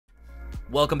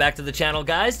Welcome back to the channel,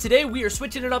 guys. Today we are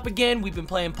switching it up again. We've been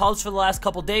playing pubs for the last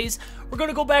couple days. We're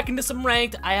gonna go back into some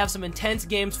ranked. I have some intense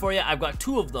games for you. I've got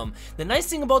 2 of them. The nice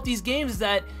thing about these games is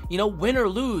that, you know, win or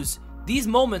lose, these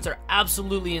moments are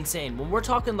absolutely insane. When we're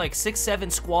talking like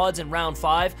 6-7 squads in round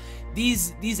 5,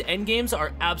 these end games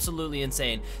are absolutely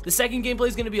insane. The second gameplay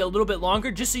is going to be a little bit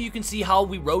longer, just so you can see how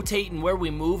we rotate and where we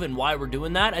move and why we're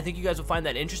doing that. I think you guys will find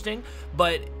that interesting,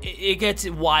 but it gets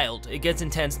wild. It gets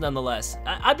intense nonetheless.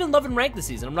 I've been loving ranked this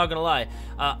season, I'm not gonna lie.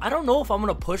 I don't know if I'm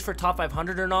gonna push for top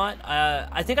 500 or not.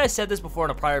 I think I said this before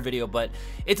in a prior video, but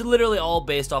it's literally all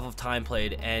based off of time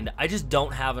played, and I just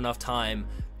don't have enough time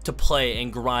to play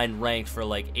and grind ranked for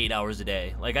like 8 hours a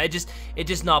day. Like it's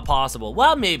just not possible.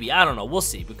 Well, maybe, I don't know, we'll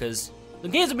see, because the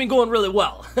games have been going really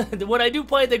well. When I do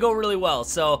play, they go really well,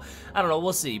 so I don't know,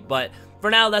 we'll see. But for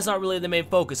now, that's not really the main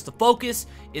focus. The focus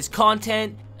is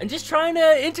content and just trying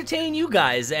to entertain you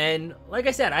guys. And like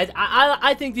I said,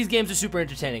 I think these games are super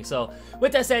entertaining. So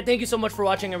with that said, thank you so much for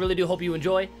watching. I really do hope you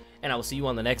enjoy, and I will see you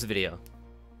on the next video.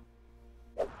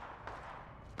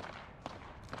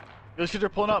 Those kids are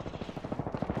pulling up.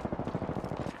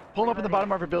 Pulling up in the bottom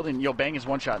of our building. Yo, Bang is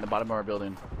one shot in the bottom of our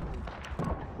building.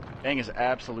 Bang is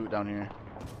absolute down here.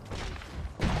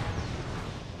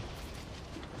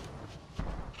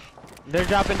 They're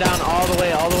dropping down all the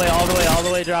way,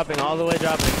 dropping.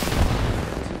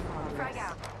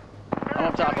 I'm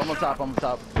up top.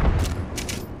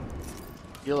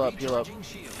 Heal up.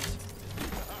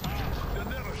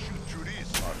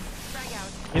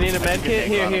 You need a med kit?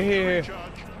 Here.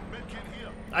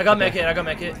 I got med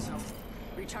kit.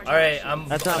 Alright, I'm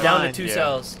down to 2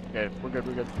 cells. Okay, we're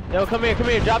good. Yo, come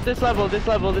here. Drop this level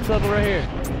right here.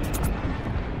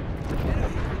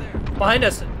 Behind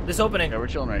us, this opening. Yeah, we're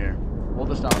chilling right here. Hold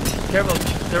this down. Careful,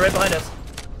 they're right behind us.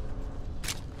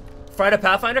 Fried a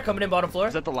Pathfinder coming in bottom floor.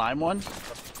 Is that the lime one?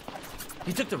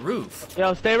 He took the roof.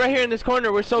 Yo, stay right here in this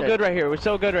corner. We're so good right here.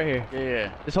 Yeah.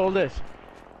 Just hold this.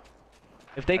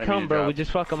 If they come, bro, we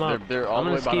just fuck them up. They're all I'm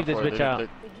gonna skeeve this bitch out.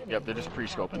 Yep, they're just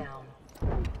pre-scoping.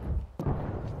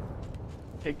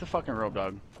 Take the fucking rope,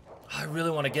 dog. I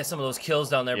really want to get some of those kills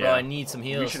down there, bro. Yeah. I need some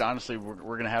heals. We should honestly,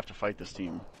 we're gonna have to fight this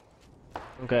team.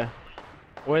 Okay.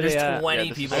 Where There's they at? 20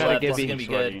 Yeah, people is left. gonna This is gonna be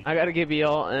good. I gotta give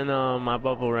y'all in my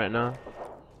bubble right now.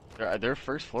 They're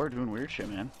first floor doing weird shit,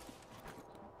 man.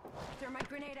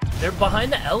 They're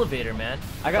behind the elevator, man.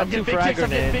 I got 2 frag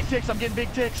grenades. I'm getting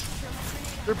big ticks.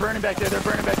 They're burning back there.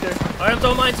 Alright, I'm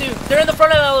throwing mine too. They're in the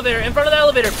front of the elevator.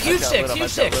 Huge six.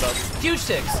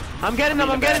 I'm getting them.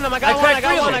 I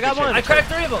got one. I cracked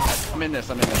 3 of them. I'm in this.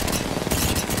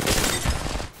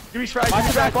 Give me frag.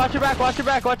 Watch your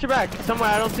back. Somewhere,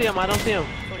 I don't see him.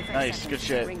 Nice, good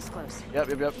shit.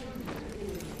 Yep.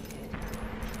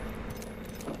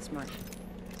 Smart.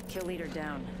 Kill leader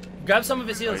down. Grab some of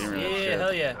his heals. Oh, Yeah,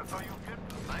 hell yeah.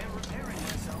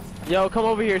 Yo, come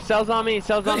over here. Cells on me.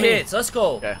 Good hits. Let's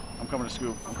go. Okay, I'm coming to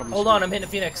scoop. Hold on, I'm hitting a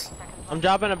Phoenix. I'm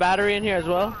dropping a battery in here as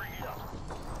well.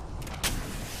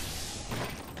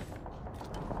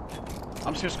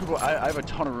 I'm just gonna scoop. I have a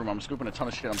ton of room. I'm scooping a ton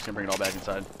of shit. I'm just gonna bring it all back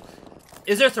inside.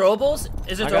 Is there throwables?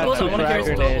 I got want 2 to carry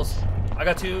some frag throwables. I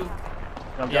got 2.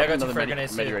 Yeah, I got 2 frag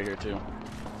grenades too. Right here too.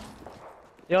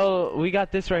 Yo, we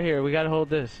got this right here. We gotta hold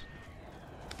this.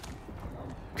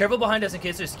 Careful behind us in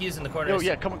case there's skis in the corners. Yo,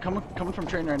 yeah, coming from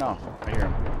train right now. I hear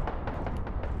him.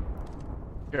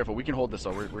 Careful, we can hold this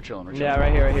though. We're chilling. Yeah,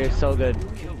 right here. So good.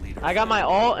 I got my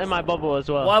ult and my bubble as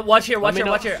well. Watch here. I think they're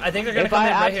gonna come in right here. If I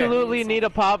absolutely need to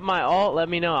pop my ult, let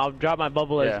me know. I'll drop my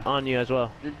bubble on you as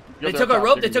well. They took our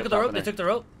rope. They took the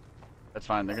rope. That's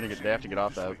fine. They have to get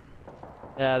off that.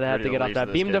 Yeah, they have to get off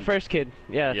that. Beam the first kid.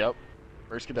 Yeah. Yep.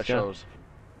 First kid that shows.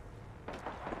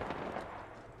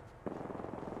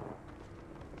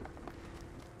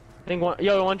 I think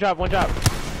one drop.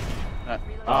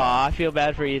 I feel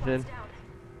bad for Ethan.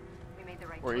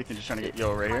 Or Ethan just trying to get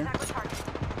right here.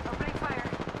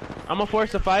 I'm gonna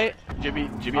force a fight. Jibby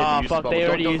Oh fuck, they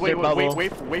already used their bubble.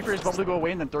 Wait for his bubble to go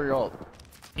away and then throw your ult.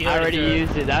 I already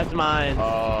used it. That's mine.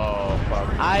 Oh fuck.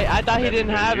 I thought he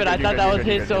didn't have it. I thought that was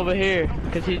his over here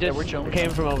because he just chilling.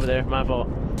 came from over there. My fault.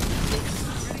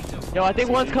 Yo, I think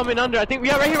one's coming under. I think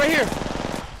right here.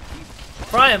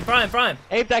 Fry him.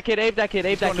 Ape that kid.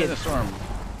 He's going in the storm.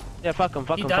 Yeah, fuck him.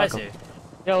 He dies here.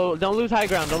 Yo, don't lose high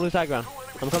ground. I'm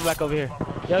coming back over here.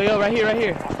 Yo, right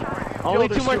here. Only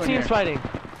 2 more teams fighting.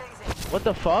 What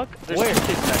the fuck? There's Where? 2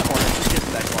 kids in that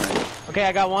corner. Okay,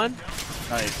 I got one.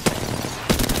 Nice.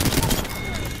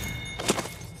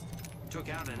 Took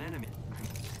out an enemy.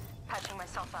 Patching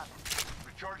myself up.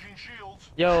 Recharging shields.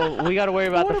 Yo, we gotta worry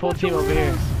about the full team over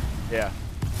here. Yeah.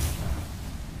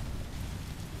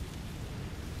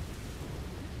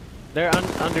 They're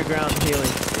underground healing.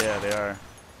 Yeah, they are.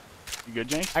 You good,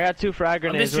 Jank? I got 2 frag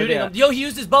I'm grenades. just shooting him. Yo, he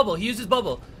used his bubble. He used his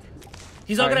bubble.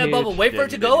 He's not gonna have bubble. Wait for it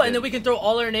to go, and then we can throw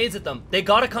all our nades at them. They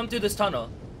gotta come through this tunnel.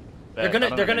 They're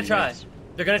gonna try.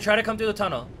 They're gonna try to come through the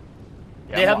tunnel.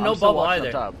 Yeah, they have no bubble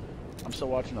either. I'm still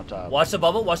watching up top. Watch the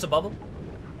bubble. Watch the bubble.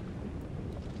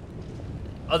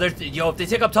 Oh, yo, if they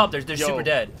take up top, they're super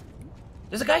dead.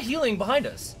 There's a guy healing behind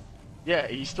us. Yeah,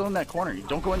 he's still in that corner.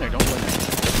 Don't go in there. Don't go in there.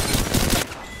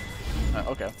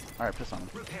 Okay. All right, piss on him.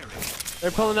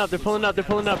 They're pulling up. They're pulling up. They're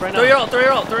pulling up right now. Throw your ult. Throw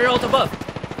your ult. Throw your ult above.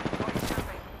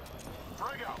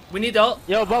 We need the ult.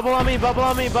 Yo, bubble on me. Bubble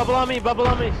on me. Bubble on me. Bubble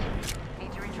on me.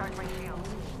 Need to recharge my shields.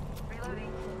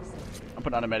 Reloading. I'm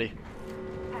putting on a medi.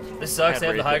 This sucks. They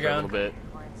have the high ground. A little bit.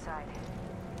 We're inside.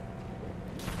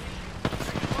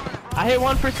 I hit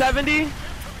 1 for 70.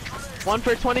 1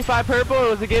 for 25 purple. It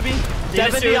was a Gibby. They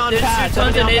just 70 on pass.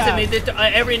 tons of 70 nades on at me.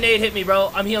 pass. Every nade hit me, bro.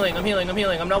 I'm healing. I'm healing. I'm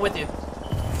healing. I'm not with you.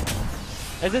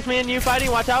 Is this me and you fighting?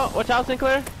 Watch out. Watch out,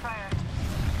 Sinclair. Fire.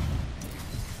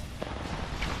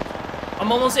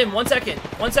 I'm almost in. 1 second.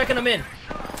 1 second. I'm in.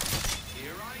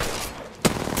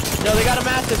 Yo, they got a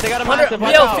massive. They got a 100. massive.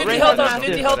 Watch Yo, out. 50 Rain health has a on. 50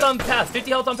 massive. health on pass.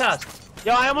 50 health on pass.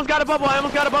 Yo, I almost got a bubble. I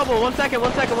almost got a bubble. 1 second.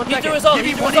 1 second. 1 He second. threw his ult. Give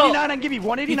He me threw his ult. 189 and give me He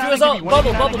 189 threw his and ult. give me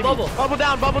Bubble. 189 Bubble. and give me. Bubble. Bubble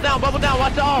down. Bubble down. Bubble down.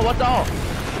 Watch the all. Watch the all.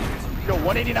 Yo,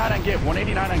 189 and give.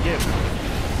 189 and give.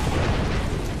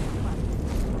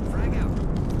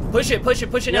 Push it. Push it.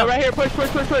 Push it Yo, now. right here. Push, push,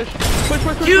 push, push. Push,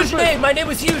 push, push. Huge push, nade. My nade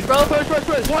was huge, bro. Push, push,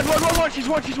 push. One. She's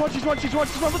one.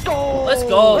 Let's go. Let's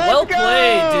go. Well Let's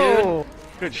played, dude. go.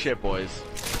 Good shit, boys.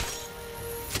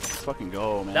 Let's fucking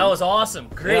go, man. That was awesome.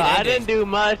 Great Yo, I ending. didn't do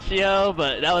much, yo,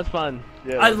 but that was fun.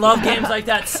 Yeah, I love games like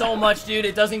that so much, dude.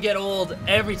 It doesn't get old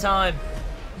every time.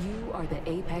 You are the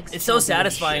apex. It's so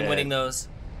satisfying Shit. winning those.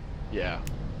 Yeah.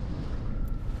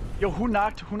 Yo, who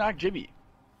knocked Jibby?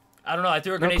 I don't know. I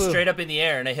threw a No grenade clue. straight up in the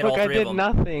air and I hit Look, all I three did of them.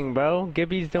 nothing, bro.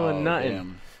 Gibby's doing nothing.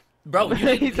 Damn. Bro, you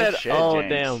He did, said, shit, "Oh, Janks.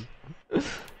 damn."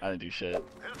 I didn't do shit.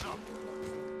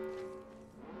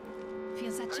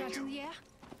 Feels that charge in the air?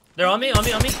 they're on me.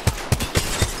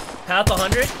 Path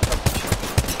 100.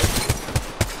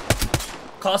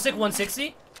 Caustic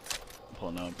 160. I'm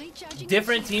pulling up.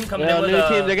 Different team coming Yeah, in with new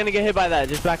team. a... They're gonna get hit by that.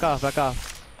 Just back off. Back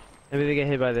off. Maybe they get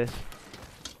hit by this.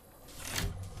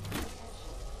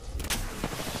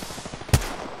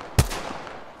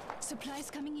 Supplies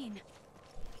coming in.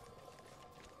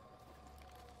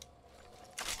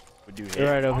 We do hit.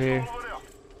 They're right over here.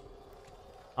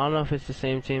 I don't know if it's the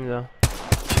same team though.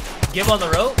 Give on the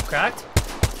rope. Cracked.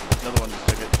 Another one just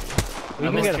took it. We I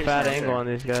can missed get a Jason fat right angle there. on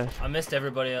these guys. I missed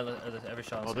everybody every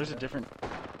shot. Oh, there's a different.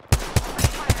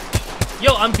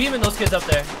 Yo, I'm beaming those kids up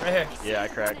there. Right here. Yeah, I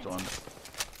cracked one.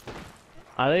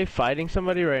 Are they fighting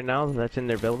somebody right now that's in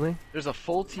their building? There's a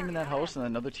full team in that house, and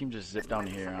another team just zipped down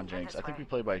here on Janks. I think we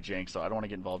play by Janks, so I don't want to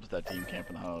get involved with that team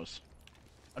camping the house.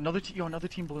 Another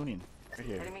team ballooning right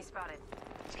here. Enemy spotted.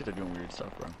 These kids are doing weird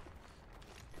stuff, bro.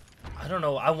 I don't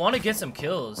know. I want to get some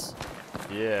kills.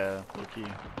 Yeah, low key.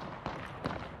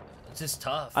 It's just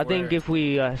tough. I think if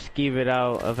we skeeve it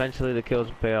out, eventually the kills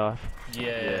will pay off.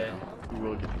 Yeah. We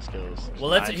will get these kills. Well,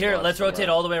 let's rotate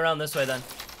all the way around this way then.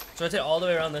 Let's rotate all the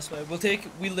way around this way.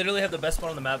 We literally have the best spot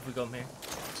on the map if we go from here.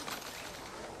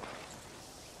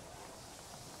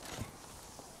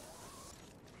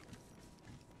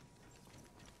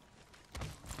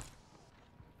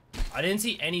 I didn't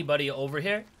see anybody over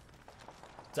here.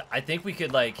 So I think we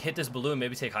could like hit this balloon,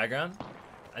 maybe take high ground,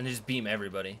 and just beam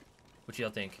everybody. What do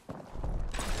y'all think?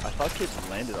 I thought kids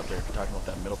landed up there if you're talking about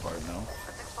that middle part, no?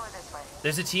 Let's explore this way.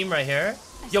 There's a team right here.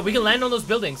 Yo, we can land on those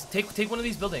buildings. Take one of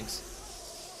these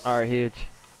buildings. Alright, huge.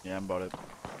 Yeah, I'm about it.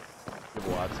 Good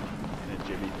Watson and then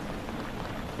Jimmy.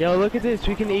 Yo, look at this.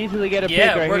 We can easily get a pick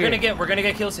Yeah, right we're here. gonna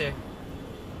get kills here.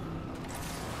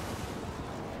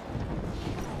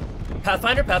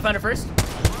 Pathfinder first.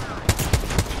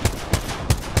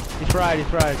 He's fried. He's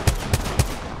fried.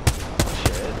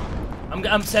 Shit.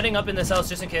 I'm setting up in this house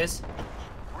just in case.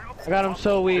 I got him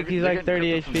so weak. He's They're like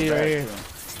getting 30 crippled from the HP right back, here.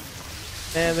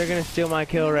 too. Man, they're gonna steal my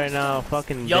kill right now.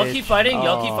 Fucking Y'all bitch. keep fighting.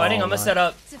 Y'all keep Oh fighting. I'm gonna my- set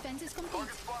up. Defense is complete.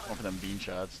 One for them beam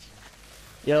shots.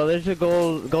 Yo, there's a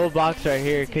gold box right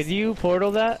here. Could you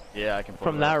portal that Yeah, I can.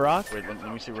 from that rock? Wait,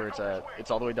 let me see where it's at.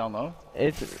 It's all the way down low.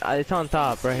 It's on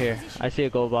top right here. I see a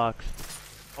gold box.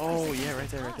 Oh yeah, right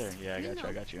there. Yeah,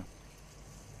 I got you.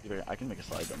 I can make a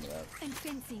slide down to that. And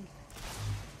fencing.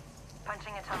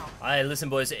 Punching a tunnel. Alright, listen,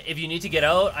 boys. If you need to get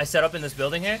out, I set up in this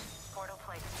building here. Portal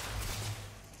placed.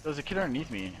 There's a kid underneath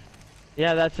me.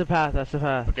 Yeah, that's the path. That's the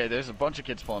path. Okay, there's a bunch of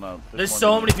kids pulling up. There's more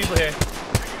so than many me. people here.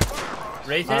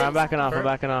 Right there. Alright, I'm backing off. I'm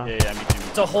backing off. Yeah, me too.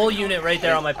 It's a whole unit right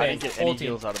there on my I ping. didn't get Whole any team.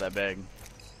 deals out of that bag.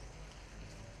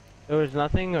 There was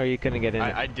nothing, or you couldn't get in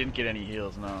it? I didn't get any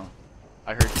heals, no.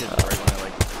 I heard kids right when I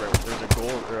like, there's a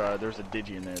gold, or there's a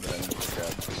digi in there that I need to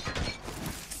grab.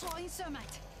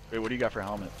 Wait, what do you got for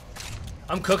helmet?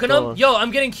 I'm cooking them. Yo,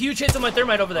 I'm getting huge hits on my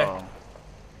thermite over there. Oh,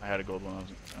 I had a gold one.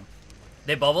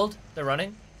 They bubbled. They're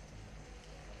running.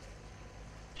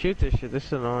 Shoot this shit. This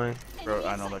is annoying. Bro,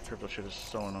 I know that crypto shit is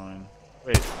so annoying.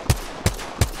 Wait.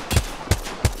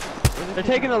 They're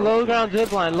taking a low ground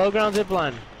zip line. Low ground zip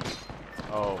line.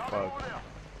 Oh fuck.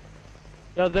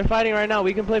 Yo, they're fighting right now.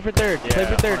 We can play for third. Yeah, Play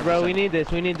for third, bro. 100%. We need this.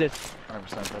 We need this. 100%.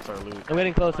 That's our loot. I'm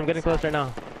getting close. I'm getting close right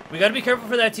now. We gotta be careful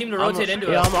for that team to rotate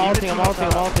into Yeah, us. I'm ulting. I'm ulting.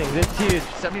 I'm ulting. This is huge.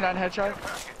 79 headshot.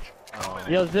 Oh.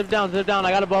 Yo, zip down. Zip down.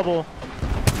 I got a bubble.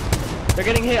 They're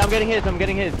getting hit. I'm getting hits. I'm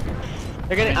getting hits.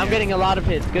 They're getting. I'm getting a lot of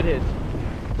hits. Good hits.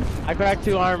 I cracked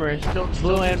 2 armors.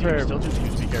 Blue and purple. Still 2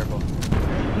 teams. Be careful.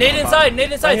 Nade inside.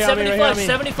 Nade inside. Right here on 70 me, right flash. here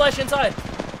on me. 70 flash inside.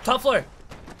 Top floor.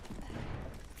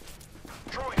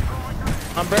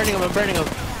 I'm burning him. I'm burning him.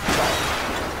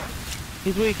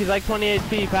 He's weak. He's like 20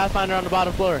 HP. Pathfinder on the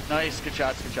bottom floor. Nice. Good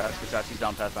shots. Good shots. Good shots. He's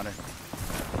down, Pathfinder.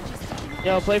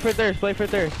 Yo, play for thirst. Play for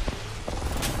thirst.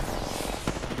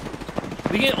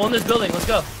 We can own this building. Let's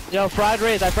go. Yo, fried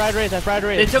raise. I fried raise. I fried They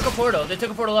raise. took a portal. They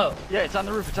took a portal out. Yeah, it's on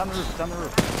the roof. It's on the roof. It's on the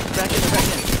roof. Back in. Back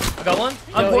in. I got one.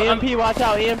 Yo, EMP. Watch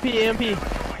out. EMP. EMP.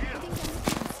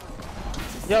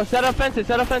 Yo, set up fences.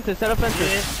 Set up fences. Set up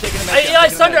fences. Taking him back. I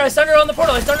stunned her. I stunned her on the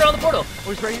portal. I stunned her on the portal.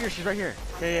 Oh, she's right here. She's right here.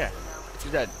 Yeah, yeah.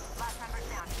 She's dead.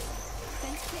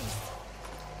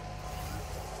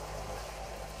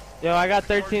 Yo, I got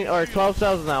 13 or 12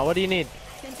 cells now. What do you need?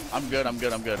 I'm good. I'm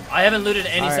good. I'm good. I haven't looted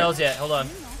any Alright. cells yet. Hold on.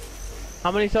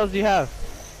 How many cells do you have?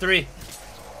 3.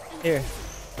 Here.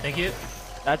 Thank you.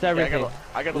 That's Yeah, everything.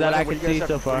 I got that I what can do you see guys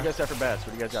so have- far. What do you guys have for bats?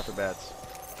 What do you guys have for bats?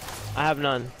 I have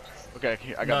none. Okay,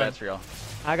 I got None. bats for y'all.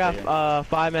 I got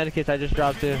 5 medikits. I just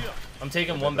dropped 2. I'm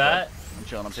taking one bat. I'm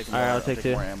chilling. I'm taking Alright, more. I'll take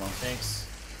 2. more ammo. Thanks.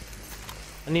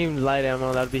 I need light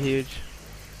ammo. That'd be huge.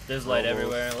 There's light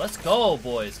everywhere. Let's go,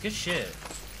 boys. Good shit.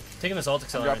 Taking this alt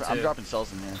accelerator I'm too. dropping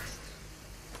cells in here.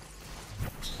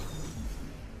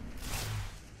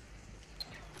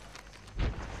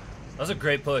 That was a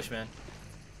great push, man.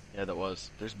 Yeah, that was.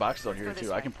 There's boxes out here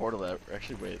too. I can portal that.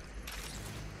 Actually, wait.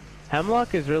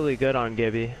 Hemlock is really good on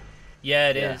Gibby. Yeah,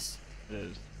 it Yeah. is. It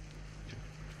is.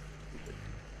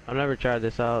 I've never tried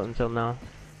this out until now.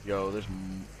 Yo, there's.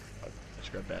 Let's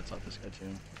grab bats off this guy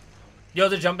too. Yo,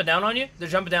 they're jumping down on you? They're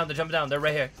jumping down. They're jumping down. They're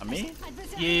right here. On me?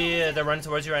 Yeah, they're running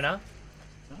towards you right now.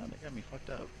 Oh, they got me fucked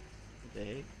up. What the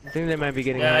heck? I think they might be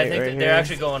getting Yeah, I light think right that they're here.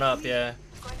 actually going up. Yeah.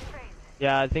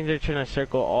 Yeah, I think they're trying to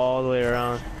circle all the way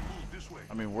around.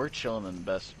 I mean, we're chilling in the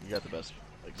best. We got the best.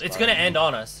 Like, It's spot. gonna end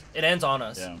on us. It ends on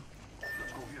us. Yeah. I'm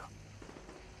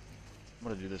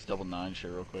gonna do this double 9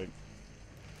 shit real quick.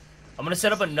 I'm gonna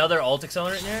set up another alt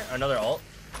accelerant in here. Another alt.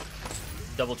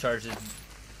 Double charge it.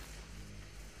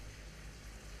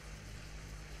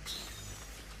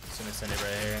 Just gonna send it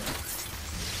right here.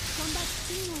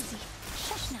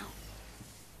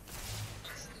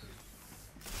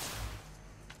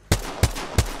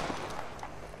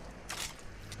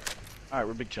 All right,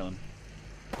 we're big chilling.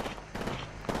 I'm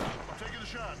taking the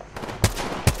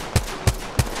shot.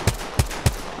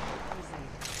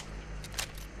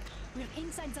 We're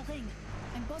inside the ring.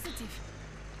 I'm positive.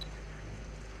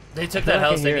 They took I feel that like I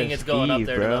house hear thinking a it's going up skeeve,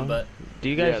 there to bro. them, but Do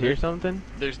you guys Yeah, hear something?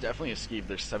 There's definitely a skeeve.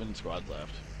 There's 7 squads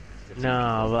left. 15 No,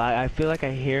 people. but I feel like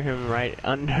I hear him right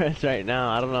under us right now.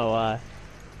 I don't know why.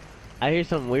 I hear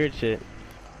some weird shit.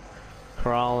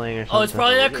 Crawling or something. oh, it's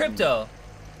probably that crypto.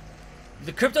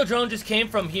 The crypto drone just came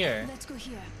from here. Let's go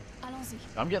here. Allons-y.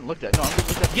 I'm getting looked at. No, I'm getting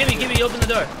looked at. Gimme, open the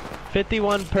door.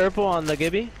 51 purple on the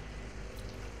Gibby.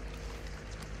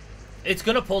 It's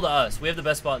gonna pull to us. We have the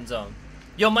best spot in zone.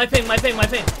 Yo, my ping. I'm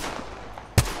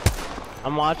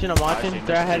watching. see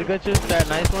They're head too. glitches. They're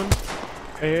nice ones.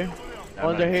 Right here. Yeah,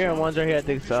 Ones are nice. here and ones are here at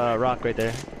this rock right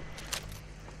there.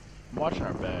 I'm watching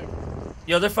our bag.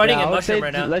 Yo, they're fighting Yeah, in I would mushroom say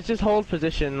right now. Let's just hold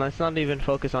position. Let's not even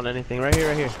focus on anything. Right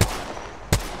here.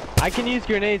 I can use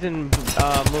grenades and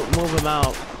move them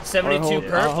out. 72 Or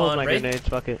perp I'll hold on my Wraith. grenades.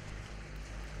 Fuck it.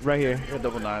 Right here. I got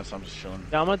double 9, so I'm just chilling.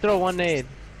 Yeah, I'm gonna throw one nade.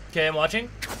 Okay, I'm watching.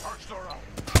 Arc star out.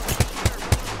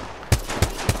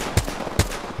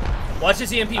 Watch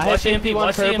this EMP. I hit Watch the EMP. 51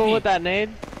 Watch the purple with EMP. that nade.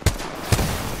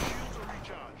 Shields are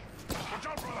recharged. Watch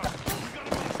out for that. We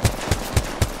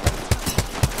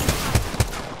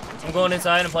got a I'm going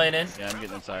inside. I'm playing in. Yeah, I'm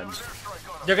getting inside.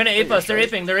 They're gonna ape us. They're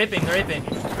aping. Get in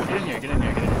here. Get in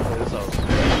here. Play this out.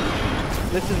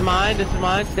 This is mine.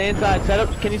 Stay inside. Set up.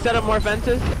 Can you set up more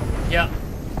fences? Yeah.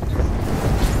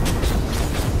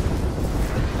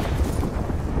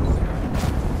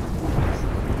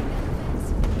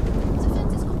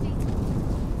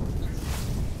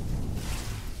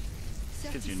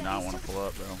 not want to pull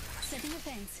up, bro. Setting a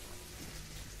fence.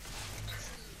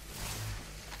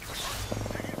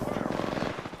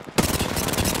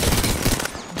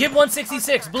 Give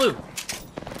 166, blue.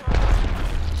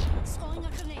 Throwing a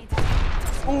grenade.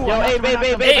 Yo, aim, aim,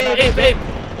 aim, Babe, aim, babe, babe.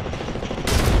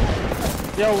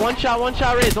 Yo, one shot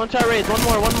raise, one raise.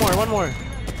 One more.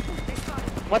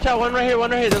 Watch out, one right here.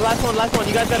 The last one.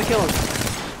 You guys gotta kill him.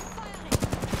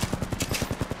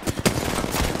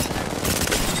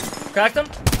 Cracked him.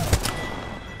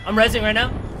 I'm rezzing right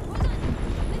now.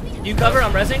 You cover,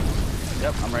 I'm rezzing.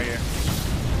 Yep, I'm right here.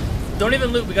 Don't even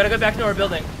loot, we gotta go back to our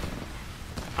building.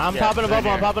 I'm Yeah, popping a right bubble,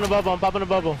 here. I'm popping a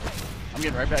bubble. I'm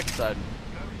getting right back inside.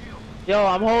 Yo,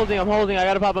 I'm holding. I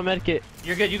gotta pop a med kit.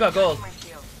 You're good, you got gold. My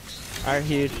shield. Alright,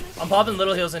 huge. I'm popping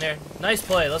little heals in here. Nice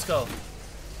play, let's go.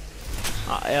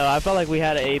 Yo, I felt like we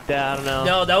had to ape that, I don't know.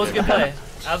 No, that was a good play.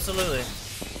 Absolutely.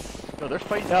 Yo, they're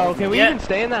fighting. Yo, can we Yeah. even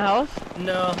stay in the house?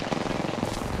 No.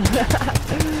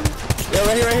 Yo,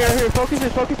 right here.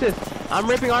 Focus this. I'm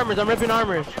ripping armors. Another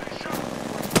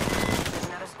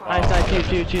squad. Nice,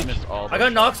 huge. Missed all I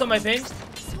got knocks on my ping.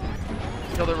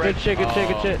 Kill the red. Good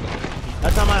shit.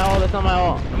 That's not my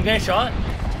ult. I'm getting shot.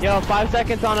 Yo, 5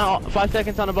 seconds on a 5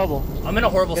 seconds on a bubble. I'm in a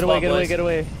horrible Get spot, away, boys. get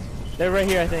away. They're right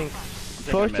here, I think.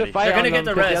 Push the fight. They're gonna on get them,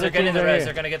 the 'cause res, other they're getting teams the are res, here.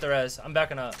 they're gonna get the res. I'm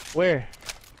backing up. Where?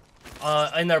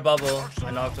 In their bubble. I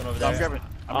knocked one over I'm there. grabbing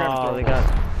Oh, they throwables.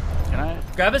 got. Can I?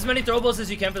 Grab as many throwables as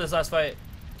you can for this last fight.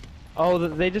 Oh,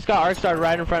 they just got arc started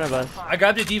right in front of us. I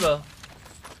grabbed a Devo.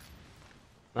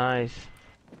 Nice.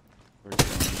 Where's it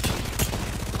going?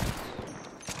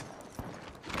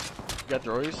 You got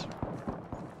throwies?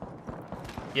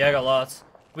 Yeah, I got lots.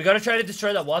 We gotta try to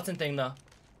destroy that Watson thing though.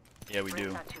 Yeah, we do.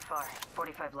 Ring's not too far.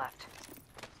 45 left.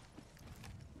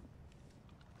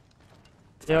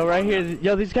 Yo, right here.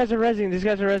 Yo, these guys are rezzing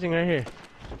right here.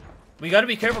 We gotta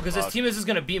be careful because this Fuck. team is just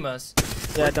gonna beam us.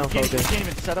 Yeah, don't You focus. can't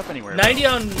even set up anywhere. 90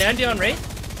 on Ray?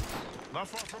 Not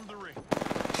far from the ring.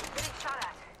 Getting shot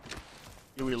at.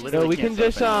 Yeah, we Yo, literally we can't can set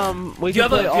up just anywhere. we Do you can have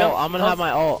play a- do you ult. have- I'm gonna have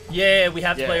my ult. Yeah, we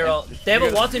have to Yeah, play your and ult. just- They have you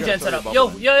a gotta- Watson you gen gotta set up. throw Yo, your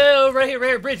bubble in. yo, right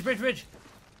here, bridge.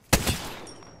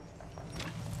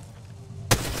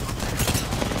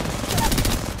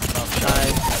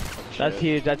 Nice. That's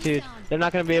Shit. huge. They're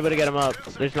not gonna be able to get him up.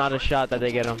 There's not a shot that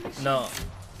they get him. No.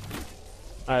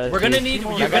 Alright, We're gonna need,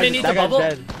 you're gonna need the bubble.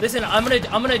 Listen, I'm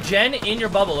gonna gen in your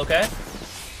bubble, okay?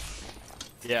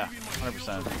 Yeah,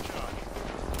 100%.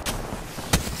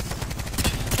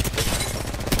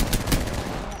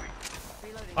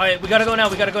 Alright, we gotta go now.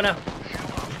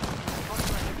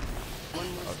 One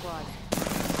more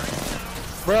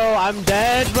squad. Bro, I'm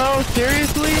dead, bro.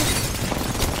 Seriously?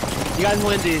 You guys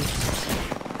win these.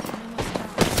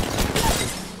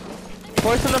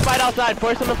 Force them to fight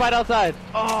outside.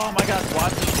 Oh my god,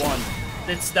 Watts just won.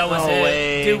 That was No it.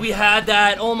 way. Dude, we had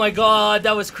that. Oh my god,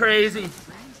 that was crazy.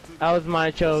 That was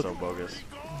my choke. So bogus.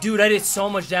 Dude, I did so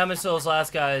much damage to those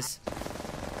last guys.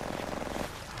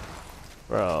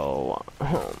 Bro,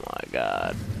 oh my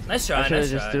god. Nice I try, should have nice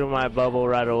just try. threw my bubble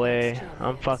right away.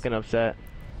 I'm fucking upset.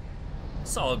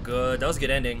 It's all good. That was a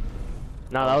good ending.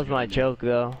 No, that was my choke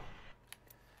though.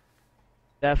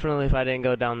 Definitely if I didn't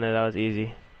go down there, that was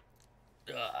easy.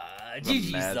 I'm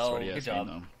GG's mad though. sweaty Good ass job.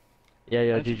 game, though. Yeah,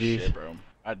 yo, I didn't do GG's. shit, bro.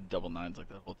 I had double nines like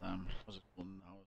the whole time. That was a cool